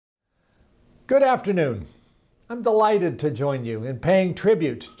Good afternoon. I'm delighted to join you in paying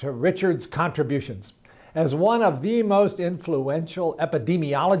tribute to Richard's contributions as one of the most influential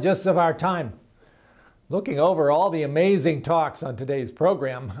epidemiologists of our time. Looking over all the amazing talks on today's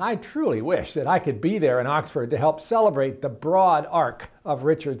program, I truly wish that I could be there in Oxford to help celebrate the broad arc of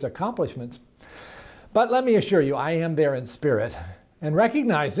Richard's accomplishments. But let me assure you, I am there in spirit, and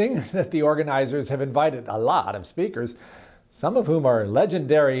recognizing that the organizers have invited a lot of speakers, some of whom are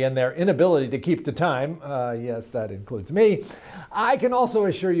legendary in their inability to keep the time, yes, that includes me, I can also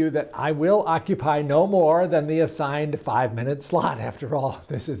assure you that I will occupy no more than the assigned 5-minute slot. After all,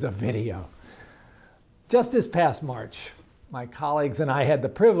 this is a video. Just this past March, my colleagues and I had the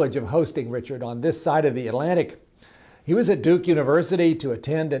privilege of hosting Richard on this side of the Atlantic. He was at Duke University to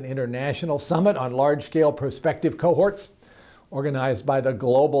attend an international summit on large-scale prospective cohorts organized by the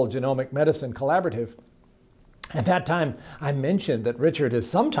Global Genomic Medicine Collaborative. At that time, I mentioned that Richard is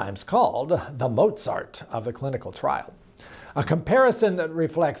sometimes called the Mozart of the clinical trial, a comparison that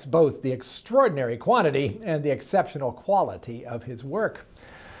reflects both the extraordinary quantity and the exceptional quality of his work.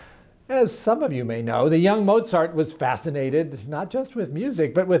 As some of you may know, the young Mozart was fascinated not just with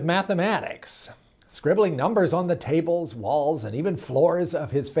music, but with mathematics, scribbling numbers on the tables, walls, and even floors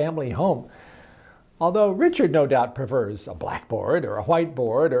of his family home. Although Richard no doubt prefers a blackboard or a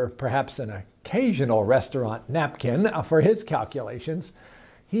whiteboard or perhaps an occasional restaurant napkin for his calculations,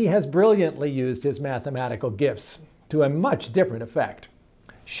 he has brilliantly used his mathematical gifts to a much different effect,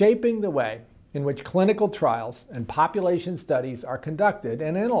 shaping the way in which clinical trials and population studies are conducted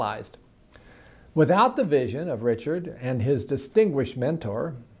and analyzed. Without the vision of Richard and his distinguished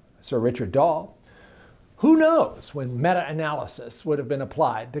mentor, Sir Richard Dahl, who knows when meta-analysis would have been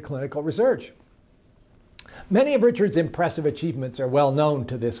applied to clinical research? Many of Richard's impressive achievements are well known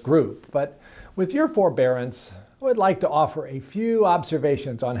to this group, but with your forbearance, I would like to offer a few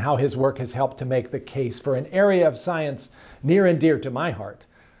observations on how his work has helped to make the case for an area of science near and dear to my heart: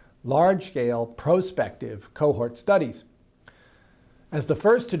 large-scale prospective cohort studies. As the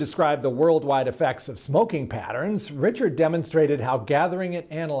first to describe the worldwide effects of smoking patterns, Richard demonstrated how gathering and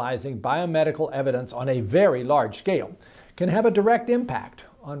analyzing biomedical evidence on a very large scale can have a direct impact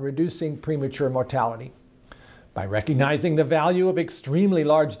on reducing premature mortality. By recognizing the value of extremely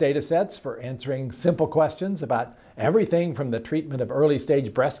large data sets for answering simple questions about everything from the treatment of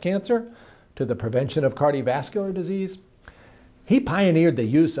early-stage breast cancer to the prevention of cardiovascular disease, he pioneered the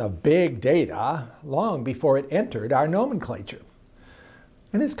use of big data long before it entered our nomenclature.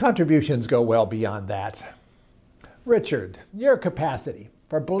 And his contributions go well beyond that. Richard, your capacity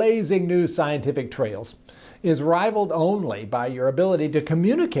for blazing new scientific trails is rivaled only by your ability to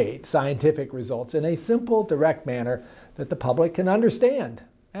communicate scientific results in a simple, direct manner that the public can understand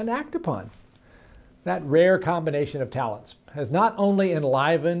and act upon. That rare combination of talents has not only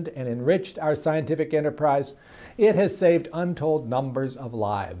enlivened and enriched our scientific enterprise, it has saved untold numbers of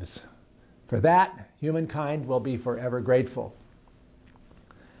lives. For that, humankind will be forever grateful.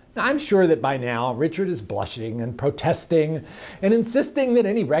 Now, I'm sure that by now Richard is blushing and protesting and insisting that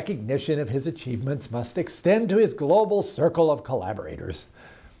any recognition of his achievements must extend to his global circle of collaborators.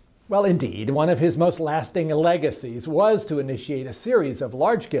 Well, indeed, one of his most lasting legacies was to initiate a series of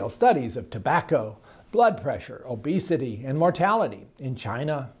large-scale studies of tobacco, blood pressure, obesity, and mortality in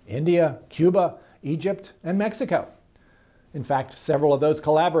China, India, Cuba, Egypt, and Mexico. In fact, several of those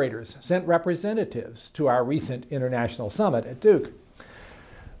collaborators sent representatives to our recent international summit at Duke.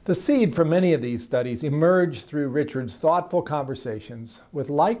 The seed for many of these studies emerged through Richard's thoughtful conversations with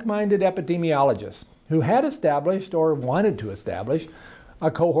like-minded epidemiologists who had established or wanted to establish a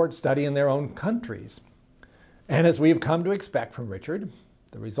cohort study in their own countries. And as we've come to expect from Richard,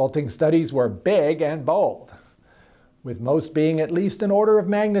 the resulting studies were big and bold, with most being at least an order of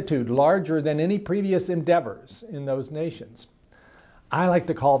magnitude larger than any previous endeavors in those nations. I like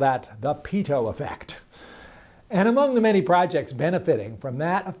to call that the Peto effect. And among the many projects benefiting from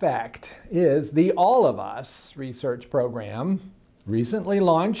that effect is the All of Us research program, recently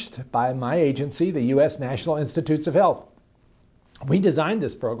launched by my agency, the U.S. National Institutes of Health. We designed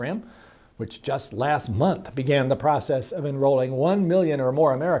this program, which just last month began the process of enrolling 1 million or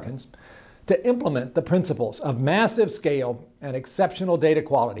more Americans, to implement the principles of massive scale and exceptional data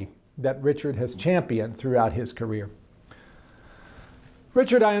quality that Richard has championed throughout his career.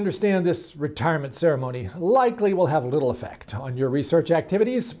 Richard, I understand this retirement ceremony likely will have little effect on your research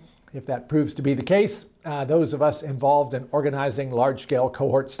activities. If that proves to be the case, those of us involved in organizing large-scale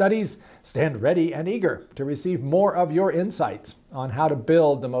cohort studies stand ready and eager to receive more of your insights on how to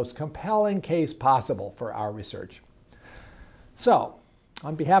build the most compelling case possible for our research. So,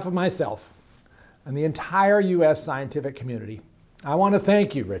 on behalf of myself and the entire U.S. scientific community, I want to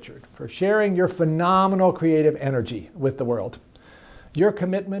thank you, Richard, for sharing your phenomenal creative energy with the world. Your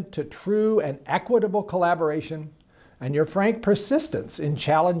commitment to true and equitable collaboration and your frank persistence in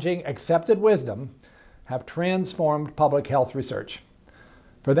challenging accepted wisdom have transformed public health research.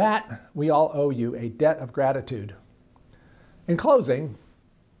 For that, we all owe you a debt of gratitude. In closing,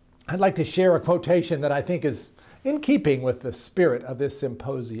 I'd like to share a quotation that I think is in keeping with the spirit of this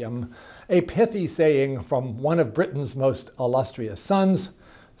symposium, a pithy saying from one of Britain's most illustrious sons,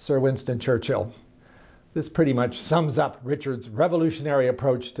 Sir Winston Churchill. This pretty much sums up Richard's revolutionary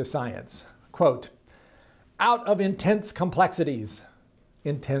approach to science. Quote, "Out of intense complexities,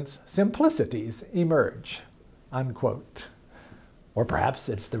 intense simplicities emerge," unquote. Or perhaps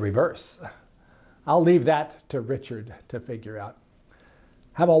it's the reverse. I'll leave that to Richard to figure out.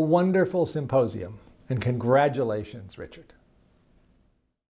 Have a wonderful symposium, and congratulations, Richard.